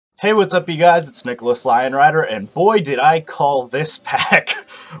Hey, what's up, you guys? It's IAmTheLionRider, and boy, did I call this pack.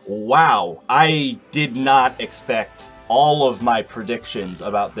 Wow, I did not expect all of my predictions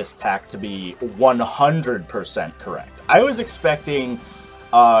about this pack to be 100% correct. I was expecting,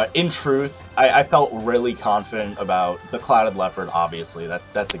 in truth, I felt really confident about the Clouded Leopard, obviously,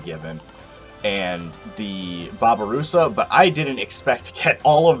 that's a given, and the Babirusa, but I didn't expect to get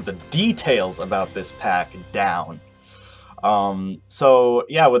all of the details about this pack down. So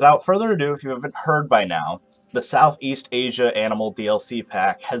yeah, without further ado, if you haven't heard by now, the Southeast Asia Animal DLC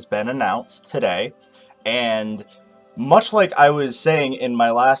pack has been announced today, and much like I was saying in my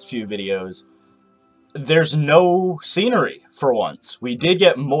last few videos, there's no scenery for once. We did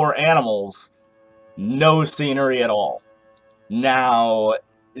get more animals, no scenery at all. Now,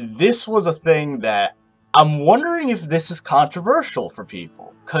 this was a thing that I'm wondering if this is controversial for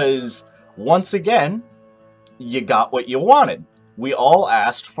people, because once again, you got what you wanted. We all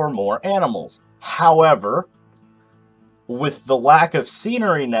asked for more animals. However, with the lack of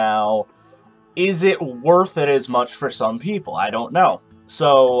scenery now, is it worth it as much for some people? I don't know.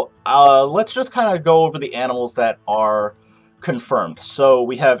 So let's just kind of go over the animals that are confirmed. So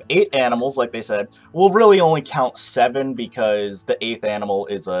we have 8 animals, like they said. We'll really only count 7 because the 8th animal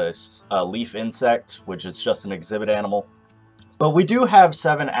is a leaf insect, which is just an exhibit animal. But we do have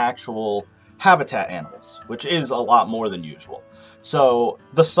 7 actual habitat animals, which is a lot more than usual. So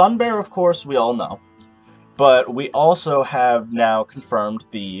the sun bear, of course, we all know, but we also have now confirmed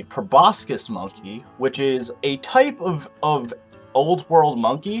the proboscis monkey, which is a type of old world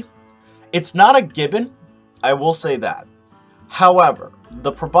monkey. It's not a gibbon, I will say that. However,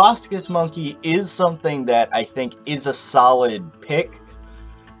 the proboscis monkey is something that I think is a solid pick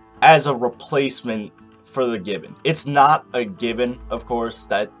as a replacement for the gibbon. It's not a gibbon, of course,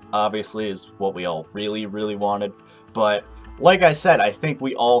 that obviously is what we all really, really wanted, but like I said, I think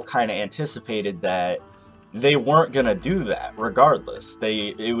we all kind of anticipated that they weren't going to do that regardless.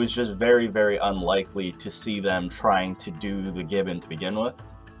 It was just very, very unlikely to see them trying to do the gibbon to begin with.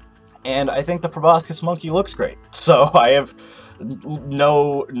 And I think the proboscis monkey looks great, so I have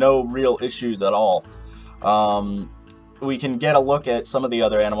no real issues at all. We can get a look at some of the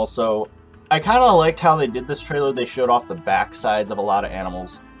other animals. So I kind of liked how they did this trailer. They showed off the back sides of a lot of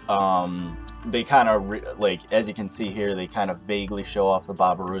animals. They kind of, like, as you can see here, they kind of vaguely show off the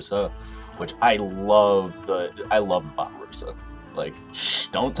Babirusa, which I love the Babirusa. Like, shh,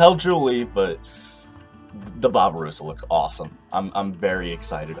 don't tell Julie, but the Babirusa looks awesome. I'm very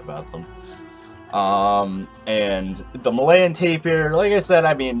excited about them. And the Malayan tapir, like I said,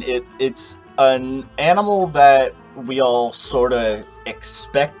 I mean, it's an animal that we all sort of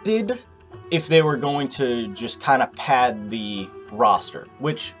expected if they were going to just kind of pad the roster,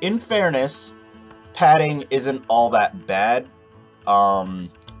 which, in fairness, padding isn't all that bad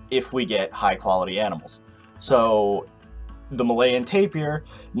if we get high quality animals. So the Malayan tapir,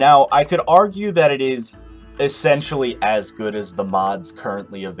 now I could argue that it is essentially as good as the mods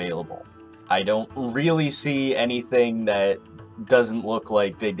currently available. I don't really see anything that doesn't look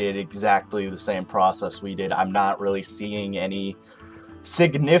like they did exactly the same process we did. I'm not really seeing any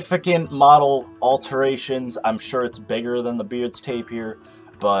significant model alterations. I'm sure it's bigger than the Beard's tapir,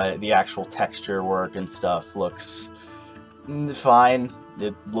 but the actual texture work and stuff looks fine.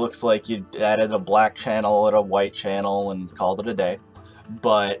 It looks like you added a black channel and a white channel and called it a day,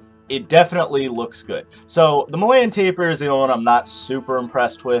 but it definitely looks good. So the Malayan tapir is the only one I'm not super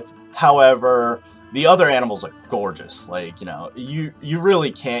impressed with. However, the other animals are gorgeous. Like, you know, you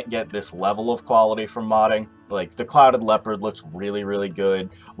really can't get this level of quality from modding. Like, the Clouded Leopard looks really, really good.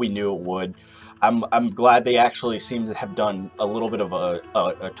 We knew it would. I'm glad they actually seem to have done a little bit of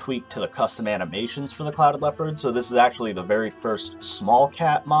a tweak to the custom animations for the Clouded Leopard. So this is actually the very first small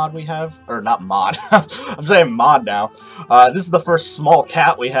cat mod we have. Or not mod. I'm saying mod now. This is the first small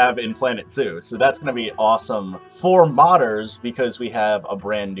cat we have in Planet Zoo. So that's going to be awesome for modders because we have a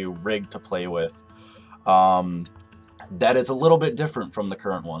brand new rig to play with. That is a little bit different from the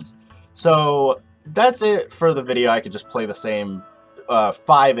current ones. So that's it for the video. I could just play the same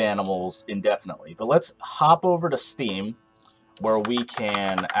 5 animals indefinitely, but let's hop over to Steam where we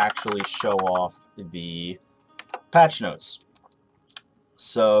can actually show off the patch notes.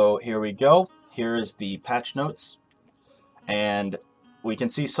 So here we go. Here is the patch notes, and we can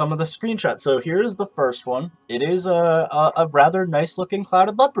see some of the screenshots. So here's the first one. It is a rather nice looking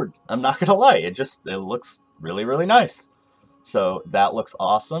Clouded Leopard. I'm not gonna lie, it looks really, really nice. So that looks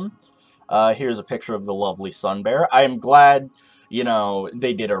awesome. Here's a picture of the lovely sun bear. I am glad, you know,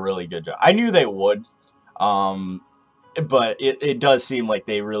 they did a really good job. I knew they would. but it does seem like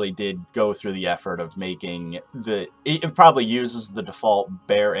they really did go through the effort of making it probably uses the default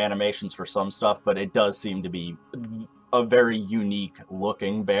bear animations for some stuff, but it does seem to be a very unique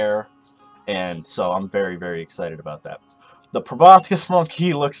looking bear, and so I'm very, very excited about that. The proboscis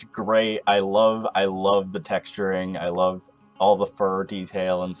monkey looks great. I love the texturing. I love all the fur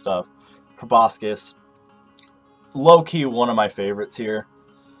detail and stuff. Proboscis, low-key one of my favorites here.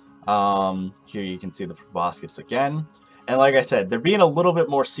 Here you can see the proboscis again. And like I said, they're being a little bit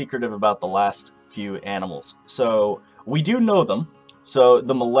more secretive about the last few animals. So we do know them. So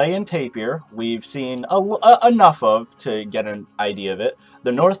the Malayan tapir, we've seen enough of to get an idea of it.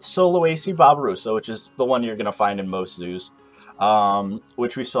 The North Sulawesi babirusa, which is the one you're going to find in most zoos,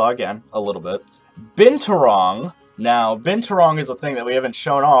 which we saw again a little bit. Binturong. Now, Binturong is a thing that we haven't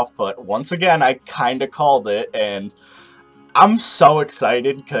shown off, but once again, I kind of called it, and I'm so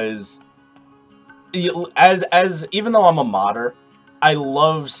excited because even though I'm a modder, I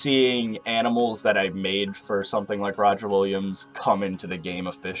love seeing animals that I've made for something like Roger Williams come into the game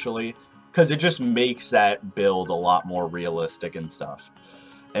officially, because it just makes that build a lot more realistic and stuff.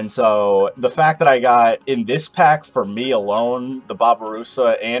 And so the fact that I got in this pack for me alone, the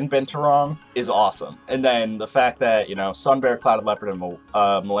Babirusa and Binturong is awesome. And then the fact that, you know, Sun Bear, Clouded Leopard, and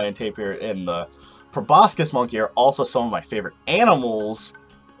Malayan Tapir and the proboscis monkey are also some of my favorite animals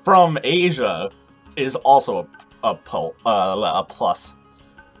from Asia is also a plus.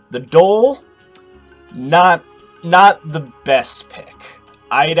 The Dhole, not the best pick.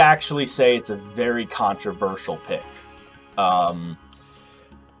 I'd actually say it's a very controversial pick.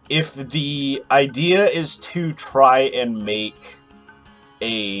 If the idea is to try and make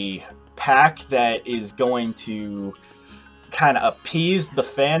a pack that is going to kind of appease the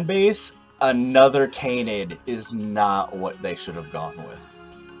fan base, another canid is not what they should have gone with.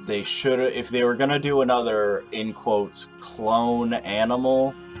 They should have, if they were going to do another, in quotes, clone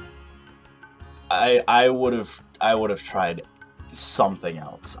animal, I would have tried something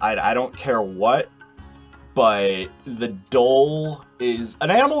else. I don't care what, but the Dhole is an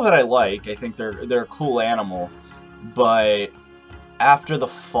animal that I like. I think they're a cool animal, but after the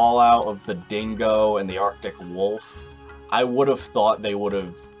fallout of the dingo and the Arctic wolf, I would have thought they would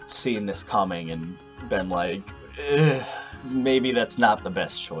have seen this coming and been like, maybe that's not the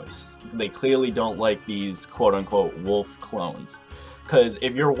best choice. They clearly don't like these quote-unquote wolf clones. Because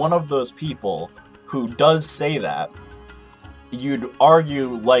if you're one of those people who does say that, you'd argue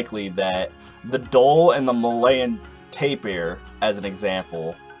likely that the Dhole and the Malayan tapir, as an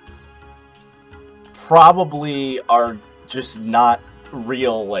example, probably are just not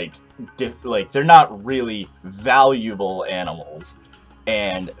real, like they're not really valuable animals,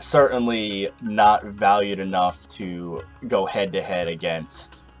 and certainly not valued enough to go head-to-head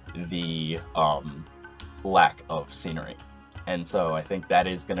against the lack of scenery. And so I think that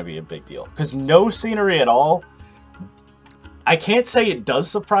is going to be a big deal. Because no scenery at all, I can't say it does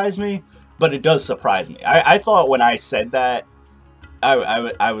surprise me, but it does surprise me. I thought when I said that,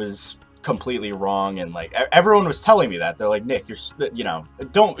 I was completely wrong, and like everyone was telling me that. They're like, Nick,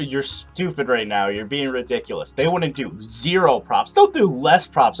 you're stupid right now. You're being ridiculous. They want to do 0 props. They'll do less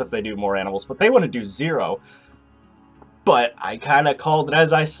props if they do more animals, but they want to do 0. But I kind of called it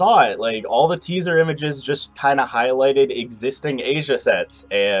as I saw it. Like, all the teaser images just kind of highlighted existing Asia sets,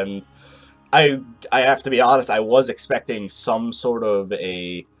 and I have to be honest, I was expecting some sort of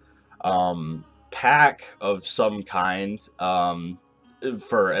a pack of some kind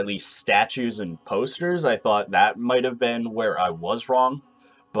for at least statues and posters. I thought that might have been where I was wrong,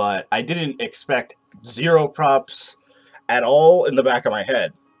 but I didn't expect 0 props at all in the back of my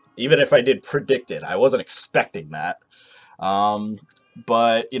head. Even if I did predict it, I wasn't expecting that.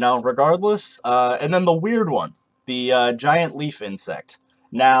 But, you know, regardless, and then the weird one, the giant leaf insect.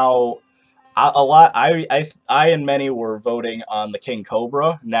 Now, I and many were voting on the king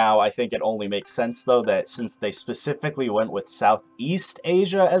cobra. Now, I think it only makes sense, though, that since they specifically went with Southeast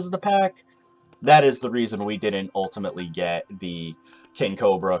Asia as the pack, that is the reason we didn't ultimately get the king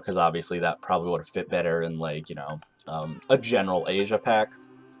cobra, because obviously that probably would have fit better in, like, you know, a general Asia pack.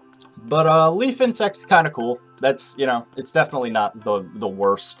 But leaf insect's kind of cool. That's, you know, it's definitely not the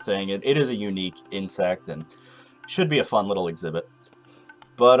worst thing. It is a unique insect and should be a fun little exhibit.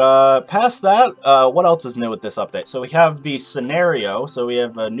 But past that, what else is new with this update? So we have the scenario. So we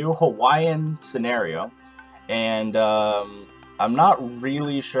have a new Hawaiian scenario, and I'm not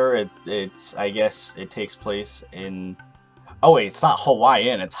really sure. It's I guess it takes place in. Oh wait, it's not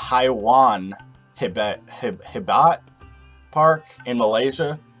Hawaiian. It's Haiwan Hibat Park in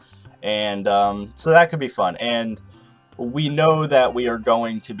Malaysia, and so that could be fun. And we know that we are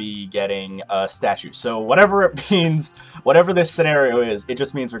going to be getting a statue. So whatever it means, whatever this scenario is, it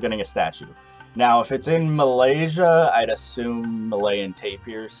just means we're getting a statue. Now, if it's in Malaysia, I'd assume Malayan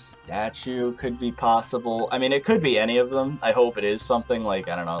tapir statue could be possible. I mean, it could be any of them. I hope it is something like,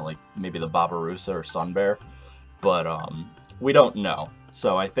 I don't know, like maybe the Babirusa or Sun Bear. But we don't know.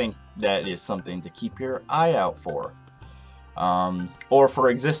 So I think that is something to keep your eye out for. Or for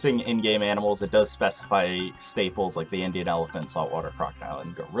existing in-game animals, it does specify staples like the Indian elephant, saltwater crocodile,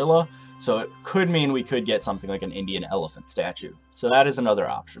 and gorilla. So it could mean we could get something like an Indian elephant statue. So that is another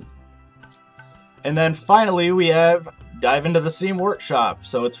option. And then finally, we have dive into the Steam Workshop.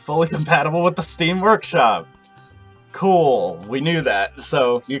 So it's fully compatible with the Steam Workshop. Cool, we knew that.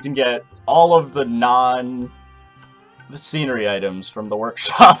 So you can get all of the scenery items from the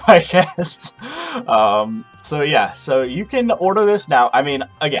workshop, I guess. So yeah, so you can order this now. I mean,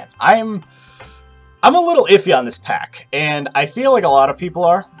 again, I'm a little iffy on this pack, and I feel like a lot of people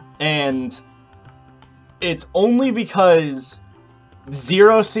are, and it's only because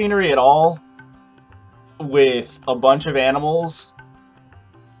zero scenery at all with a bunch of animals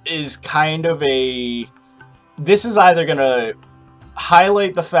is kind of a... This is either gonna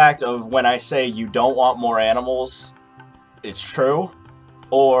highlight the fact of when I say you don't want more animals, it's true,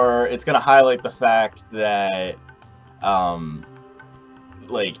 or it's gonna highlight the fact that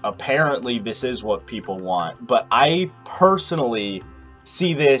like apparently this is what people want. But I personally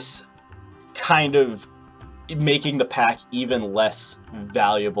see this kind of making the pack even less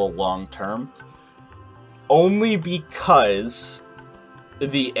valuable long term, only because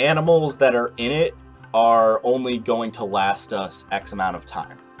the animals that are in it are only going to last us X amount of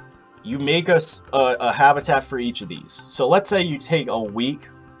time. You make us a habitat for each of these. So let's say you take a week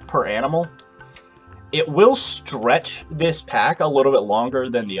per animal. It will stretch this pack a little bit longer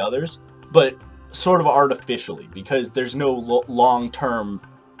than the others, but sort of artificially, because there's no long-term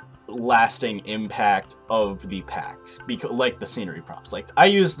lasting impact of the pack, like the scenery props. Like, I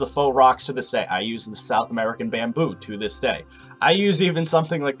use the faux rocks to this day. I use the South American bamboo to this day. I use even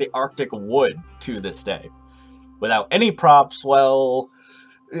something like the Arctic wood to this day. Without any props, well,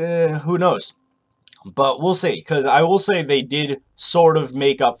 who knows? But we'll see, because I will say they did sort of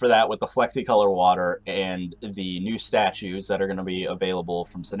make up for that with the FlexiColor water and the new statues that are going to be available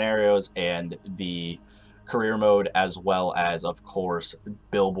from scenarios and the career mode, as well as, of course,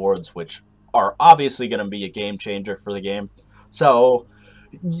 billboards, which are obviously going to be a game changer for the game. So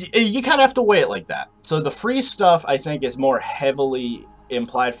you kind of have to weigh it like that. So the free stuff, I think, is more heavily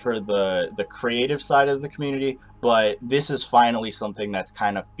implied for the creative side of the community, but this is finally something that's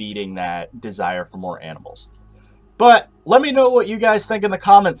kind of feeding that desire for more animals. But let me know what you guys think in the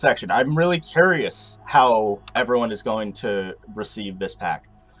comment section. I'm really curious how everyone is going to receive this pack.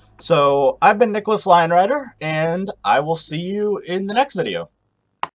 So I've been IAmTheLionRider, and I will see you in the next video.